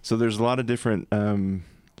 So there's a lot of different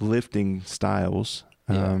lifting styles.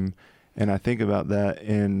 And I think about that,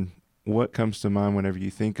 and what comes to mind whenever you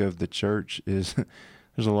think of the church is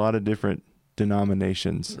there's a lot of different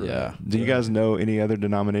denominations. Yeah. Do you guys know any other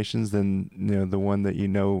denominations than the one that you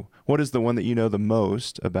know? What is the one that you know the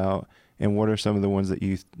most about, and what are some of the ones that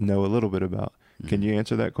you know a little bit about? Can you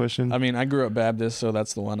answer that question? I mean, I grew up Baptist, so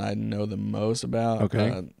that's the one I know the most about. Okay.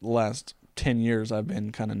 The last 10 years I've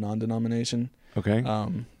been kind of non-denomination. Okay.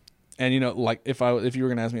 And like if you were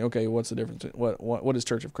going to ask me, okay, what's the difference? What is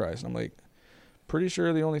Church of Christ? And I'm like, pretty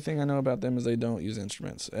sure the only thing I know about them is they don't use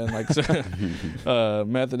instruments. And like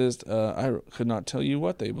Methodist, I could not tell you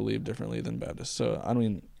what they believe differently than Baptist. So I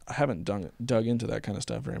haven't dug into that kind of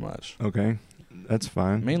stuff very much. Okay, that's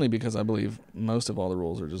fine. Mainly because I believe most of all the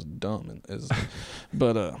rules are just dumb.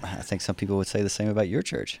 But I think some people would say the same about your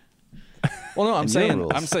church. Well, no, I'm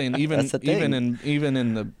saying even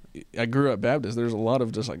in the I grew up Baptist. There's a lot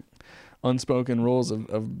of just like unspoken rules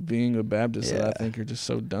of being a Baptist that I think are just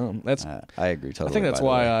so dumb. That's I agree totally. I think that's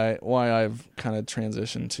why I've kind of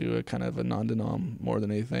transitioned to a kind of a non-denom more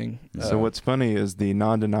than anything. So what's funny is the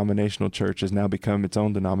non-denominational church has now become its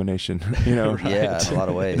own denomination. Right. Yeah, in a lot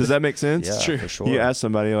of ways. Does that make sense? Yeah, True. For sure. You ask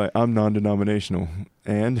somebody like, I'm non-denominational,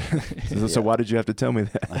 and so why did you have to tell me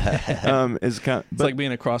that? It's like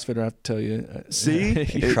being a CrossFitter. I have to tell you. See,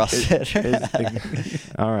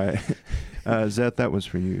 CrossFitter. All right. Zeth, that was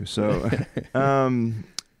for you. So,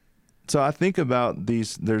 so I think about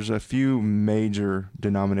these. There's a few major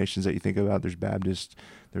denominations that you think about. There's Baptist,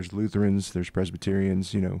 there's Lutherans, there's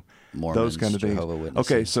Presbyterians. Mormons, those kind of things. Jehovah's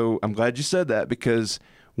Witnesses. Okay, so I'm glad you said that, because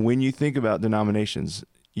when you think about denominations,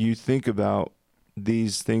 you think about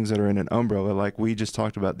these things that are in an umbrella. Like we just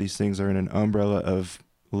talked about, these things are in an umbrella of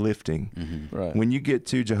lifting. Mm-hmm. Right. When you get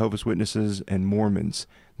to Jehovah's Witnesses and Mormons,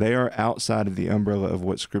 they are outside of the umbrella of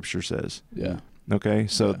what Scripture says. Yeah. Okay,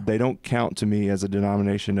 so they don't count to me as a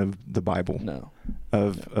denomination of the Bible. No.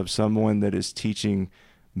 Of someone that is teaching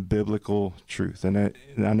biblical truth, and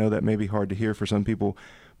I know that may be hard to hear for some people,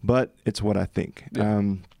 but it's what I think. Yeah.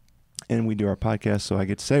 And we do our podcast, so I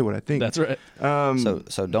get to say what I think. That's right.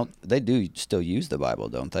 So don't they do still use the Bible,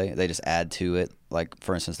 don't they? They just add to it. Like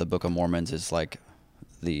for instance, the Book of Mormons is like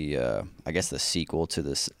the I guess the sequel to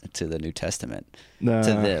the New Testament to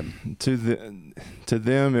them. To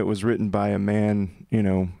them, it was written by a man,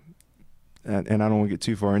 and I don't want to get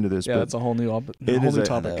too far into this. Yeah, but that's a whole new topic.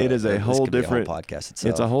 It is a whole different podcast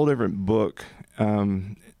itself. It's a whole different book,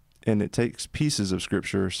 and it takes pieces of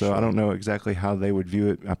Scripture. So Sure. I don't know exactly how they would view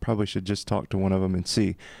it. I probably should just talk to one of them and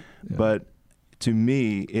see. Yeah. But to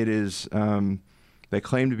me, it is. They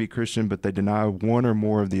claim to be Christian, but they deny one or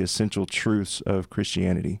more of the essential truths of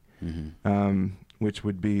Christianity, which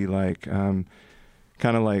would be like, kind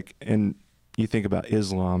of like, and you think about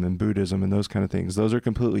Islam and Buddhism and those kind of things. Those are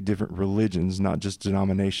completely different religions, not just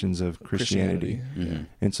denominations of Christianity. Mm-hmm.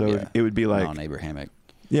 And so it would be like non-Abrahamic.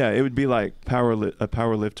 Yeah, it would be like a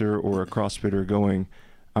powerlifter or a CrossFitter going,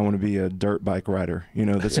 I want to be a dirt bike rider.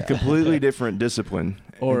 That's a completely different discipline.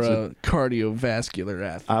 Or a cardiovascular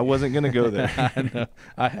athlete. I wasn't going to go there. I know.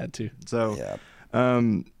 I had to. So,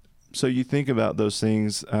 so you think about those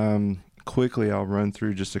things. Quickly, I'll run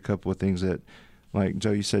through just a couple of things that, like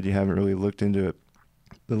Joe, you said you haven't really looked into it.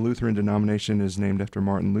 The Lutheran denomination is named after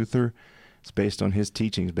Martin Luther. It's based on his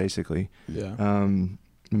teachings, basically. Yeah.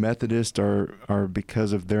 Methodists are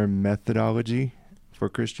because of their methodology for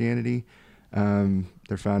Christianity.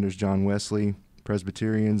 Their founders, John Wesley.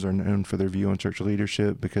 Presbyterians are known for their view on church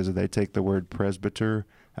leadership because they take the word presbyter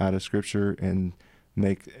out of Scripture and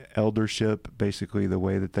make eldership basically the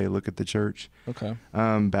way that they look at the church. Okay.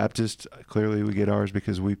 Baptist, clearly we get ours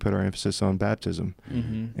because we put our emphasis on baptism.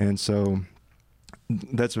 Mm-hmm. And so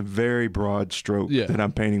that's a very broad stroke that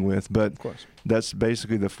I'm painting with, but of course. That's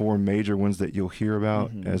basically the four major ones that you'll hear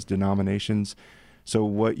about as denominations. So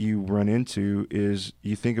what you run into is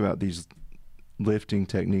you think about these lifting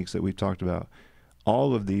techniques that we've talked about.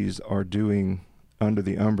 All of these are doing under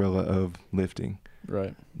the umbrella of lifting.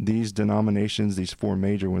 Right. These denominations, these four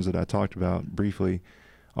major ones that I talked about briefly,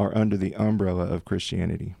 are under the umbrella of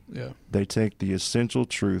Christianity. Yeah. They take the essential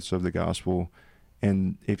truths of the gospel,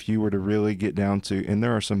 and if you were to really get down to, and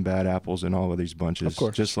there are some bad apples in all of these bunches, of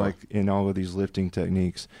course, just like in all of these lifting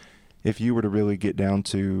techniques, if you were to really get down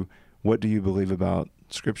to what do you believe about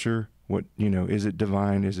Scripture, what, is it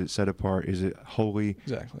divine, is it set apart, is it holy?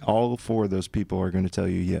 Exactly. All 4 of those people are going to tell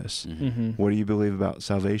you yes. Mm-hmm. What do you believe about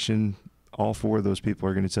salvation? All 4 of those people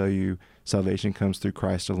are going to tell you salvation comes through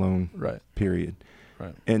Christ alone, right? Period.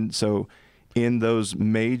 Right. And so in those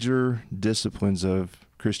major disciplines of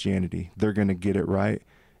Christianity, they're going to get it right.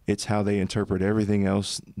 It's how they interpret everything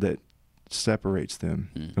else that separates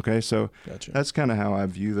them. Okay, so gotcha. That's kind of how I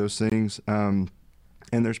view those things. And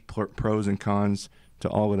there's pros and cons to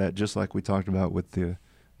all of that, just like we talked about with the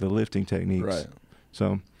lifting techniques. Right.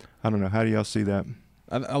 So I don't know. How do y'all see that?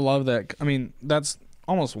 I love that. I mean, that's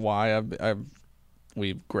almost why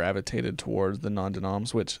we've gravitated towards the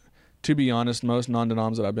non-denoms, which, to be honest, most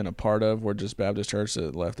non-denoms that I've been a part of were just Baptist church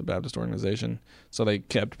that left the Baptist organization. So they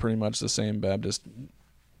kept pretty much the same Baptist,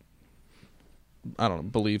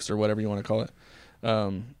 beliefs or whatever you want to call it.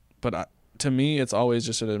 But to me, it's always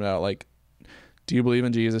just about, like, do you believe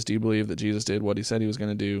in Jesus? Do you believe that Jesus did what he said he was going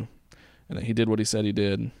to do and that he did what he said he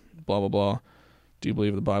did, blah, blah, blah? Do you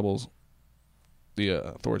believe the Bible's the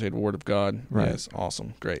authoritative word of God? Right. Yes.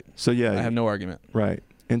 Awesome. Great. So, yeah. I have no argument. Right.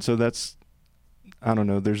 And so that's, I don't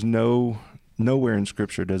know, there's nowhere in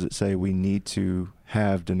Scripture does it say we need to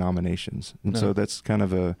have denominations. And so that's kind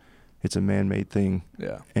of it's a man-made thing.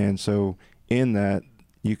 Yeah. And so in that,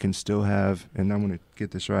 you can still have, and I'm going to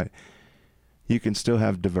get this right, you can still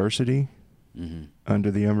have diversity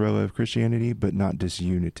under the umbrella of Christianity, but not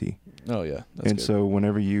disunity. Oh, yeah. That's good. So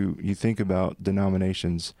whenever you think about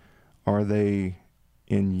denominations, are they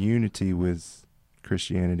in unity with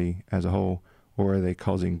Christianity as a whole, or are they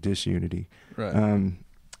causing disunity? Right.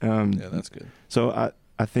 Yeah, that's good. So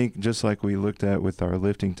I think just like we looked at with our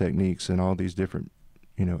lifting techniques and all these different,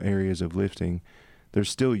 areas of lifting, there's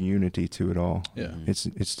still unity to it all. Yeah.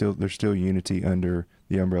 There's still unity under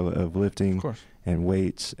the umbrella of lifting, of course, and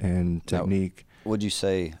weights and technique. Now, would you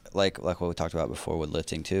say, like what we talked about before with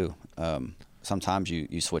lifting too, sometimes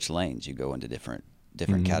you switch lanes, you go into different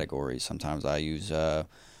categories. Sometimes I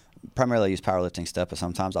primarily use powerlifting stuff, but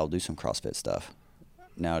sometimes I'll do some CrossFit stuff.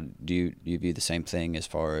 Now, do you view the same thing as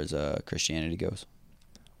far as Christianity goes?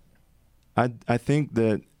 I think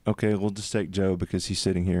that, okay, we'll just take Joe because he's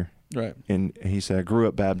sitting here. Right. And he said, I grew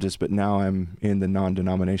up Baptist, but now I'm in the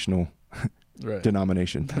non-denominational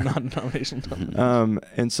denomination. The non-denominational.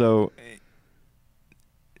 And so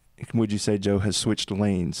would you say Joe has switched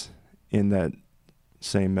lanes in that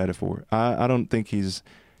same metaphor? I don't think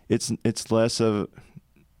it's less of,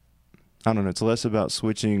 I don't know, it's less about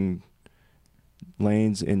switching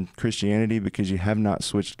lanes in Christianity because you have not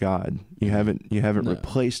switched God. You haven't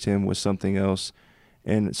replaced him with something else.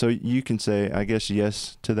 And so you can say, I guess,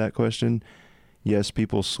 yes to that question. Yes,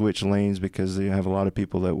 people switch lanes because they have a lot of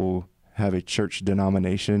people that will have a church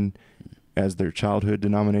denomination as their childhood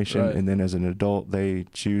denomination, right. And then as an adult they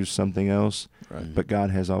choose something else. Right. But God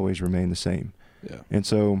has always remained the same. Yeah. And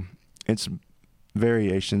so it's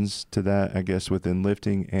variations to that, I guess, within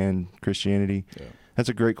lifting and Christianity. Yeah. That's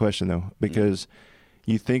a great question, though, because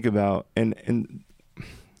you think about, and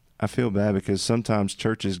I feel bad because sometimes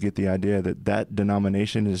churches get the idea that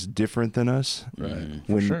denomination is different than us. Right.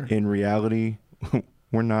 When sure. in reality,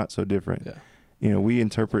 we're not so different. Yeah. We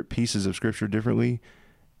interpret pieces of Scripture differently,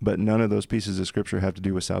 but none of those pieces of Scripture have to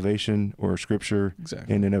do with salvation or Scripture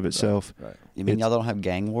in and of itself. Right. You mean y'all don't have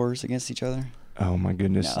gang wars against each other? Oh my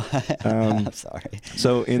goodness. No. I'm sorry.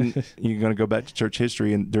 So you're going to go back to church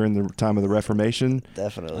history, and during the time of the Reformation,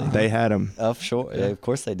 definitely they had them. Sure. Yeah, of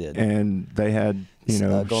course they did. And they had,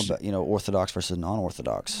 going back, Orthodox versus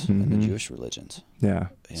non-Orthodox in the Jewish religions. Yeah.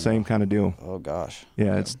 Same kind of deal. Oh gosh.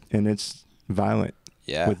 Yeah. It's violent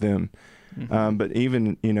with them. Mm-hmm. But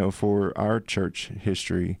even, for our church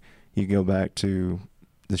history, you go back to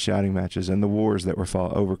the shouting matches and the wars that were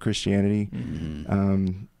fought over Christianity.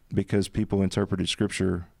 Mm-hmm. Because people interpreted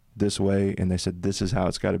Scripture this way, and they said this is how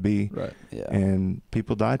it's got to be. Right. Yeah. And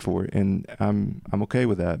people died for it, and I'm okay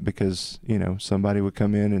with that because somebody would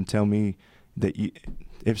come in and tell me that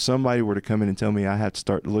if somebody were to come in and tell me I have to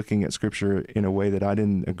start looking at Scripture in a way that I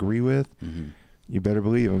didn't agree with, you better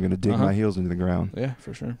believe I'm going to dig my heels into the ground. Yeah,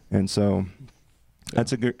 for sure. And so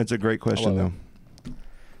that's a great question though.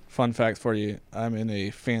 Fun fact for you, I'm in a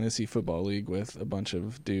fantasy football league with a bunch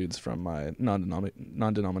of dudes from my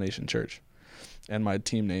non-denomination church. And my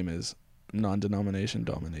team name is Non-Denomination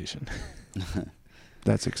Domination.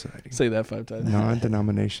 That's exciting. Say that 5 times.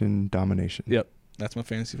 Non-denomination domination. Yep. That's my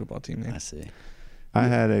fantasy football team name. I see. I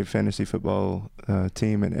had a fantasy football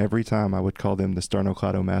team, and every time I would call them the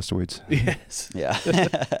Sternocleido Mastoids. Yes. Yeah.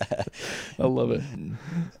 I love it.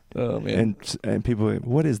 Oh man. And people,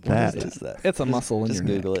 what is that? What is that? It's a muscle in Just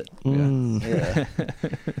your Google neck. it. Yeah.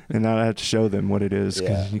 And now I have to show them what it is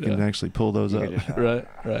because you can actually pull those up. Right.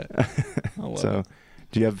 I love it.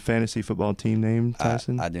 Do you have a fantasy football team name,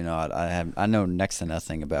 Tyson? I do not. I know next to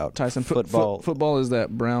nothing about Tyson. football. Football is that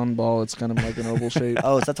brown ball. It's kind of like an oval shape.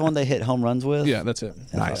 Oh, is that the one they hit home runs with? Yeah, that's it.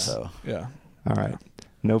 Nice. So. Yeah. All right.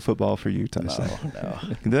 No football for you, Tyson. No.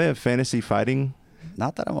 Do they have fantasy fighting?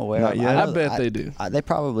 Not that I'm aware Not of. yet? I bet they do. They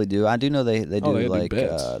probably do. I do know they do they do like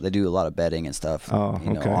bets. they do a lot of betting and stuff. Oh,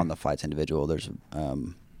 okay. On the fights individual. There's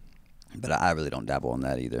but I really don't dabble in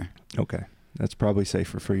that either. Okay. That's probably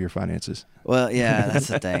safer for your finances. Well, yeah, that's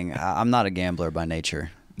the thing. I'm not a gambler by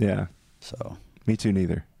nature. Yeah. So. Me too,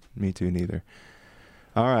 neither.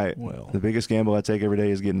 All right. Well. The biggest gamble I take every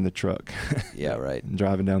day is getting in the truck. Yeah, right. And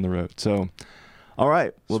driving down the road. So, all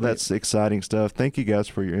right. Well, Sweet. That's exciting stuff. Thank you guys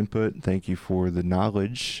for your input. Thank you for the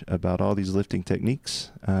knowledge about all these lifting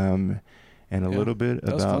techniques. And a little bit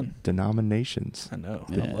about fun. denominations. I know.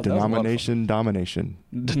 Yeah. That was Denomination domination.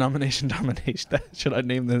 Denomination domination. Should I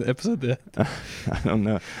name the episode that? I don't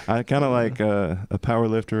know. I kind of like a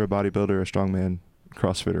powerlifter, a bodybuilder, a strongman,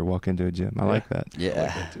 Crossfitter walk into a gym. I like that. Yeah. I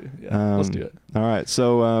like that too. Yeah. Let's do it. All right.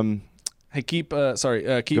 So, Hey, keep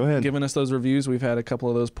giving us those reviews. We've had a couple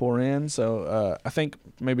of those pour in. So I think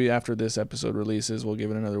maybe after this episode releases, we'll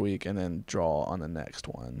give it another week and then draw on the next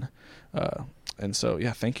one. And so,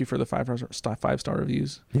 thank you for the 5-star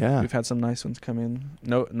reviews. Yeah. We've had some nice ones come in.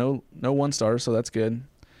 No 1-star, so that's good.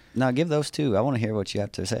 Now give those too. I want to hear what you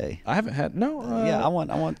have to say. I haven't had I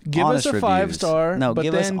want. Give honest us a reviews. 5-star. No, but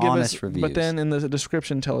give then us honest reviews. But then in the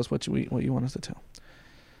description, tell us what you want us to tell.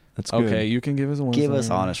 That's good. Okay, you can give us a 1-star. Give us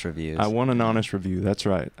honest reviews. I want an honest review. That's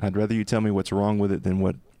right. I'd rather you tell me what's wrong with it than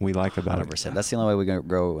what we like about 100%. it. That's the only way we're going to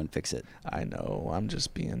grow and fix it. I know. I'm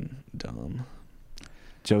just being dumb.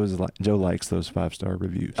 Joe likes those 5-star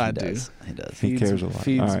reviews. I do. He does. He cares a lot.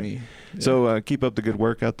 Feeds All right. me. Yeah. So keep up the good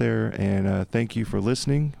work out there, and thank you for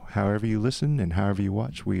listening. However you listen and however you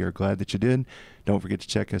watch, we are glad that you did. Don't forget to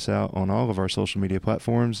check us out on all of our social media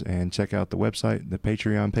platforms and check out the website, the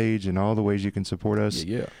Patreon page, and all the ways you can support us.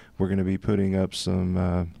 Yeah. We're going to be putting up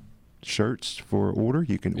some shirts for order.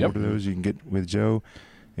 You can order those. You can get with Joe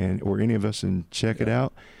or any of us and check it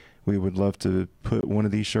out. We would love to put one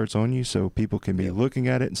of these shirts on you so people can be looking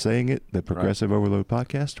at it and saying it. The Progressive Overload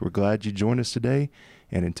Podcast. We're glad you joined us today.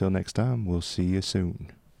 And until next time, we'll see you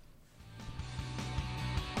soon.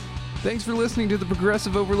 Thanks for listening to the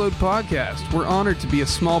Progressive Overload Podcast. We're honored to be a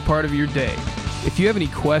small part of your day. If you have any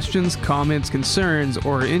questions, comments, concerns,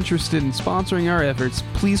 or are interested in sponsoring our efforts,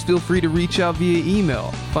 please feel free to reach out via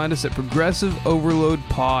email. Find us at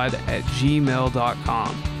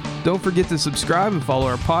progressiveoverloadpod@gmail.com. Don't forget to subscribe and follow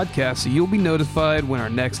our podcast so you'll be notified when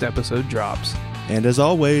our next episode drops. And as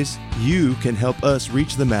always, you can help us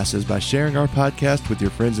reach the masses by sharing our podcast with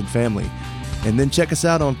your friends and family. And then check us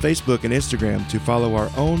out on Facebook and Instagram to follow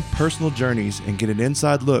our own personal journeys and get an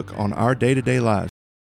inside look on our day-to-day lives.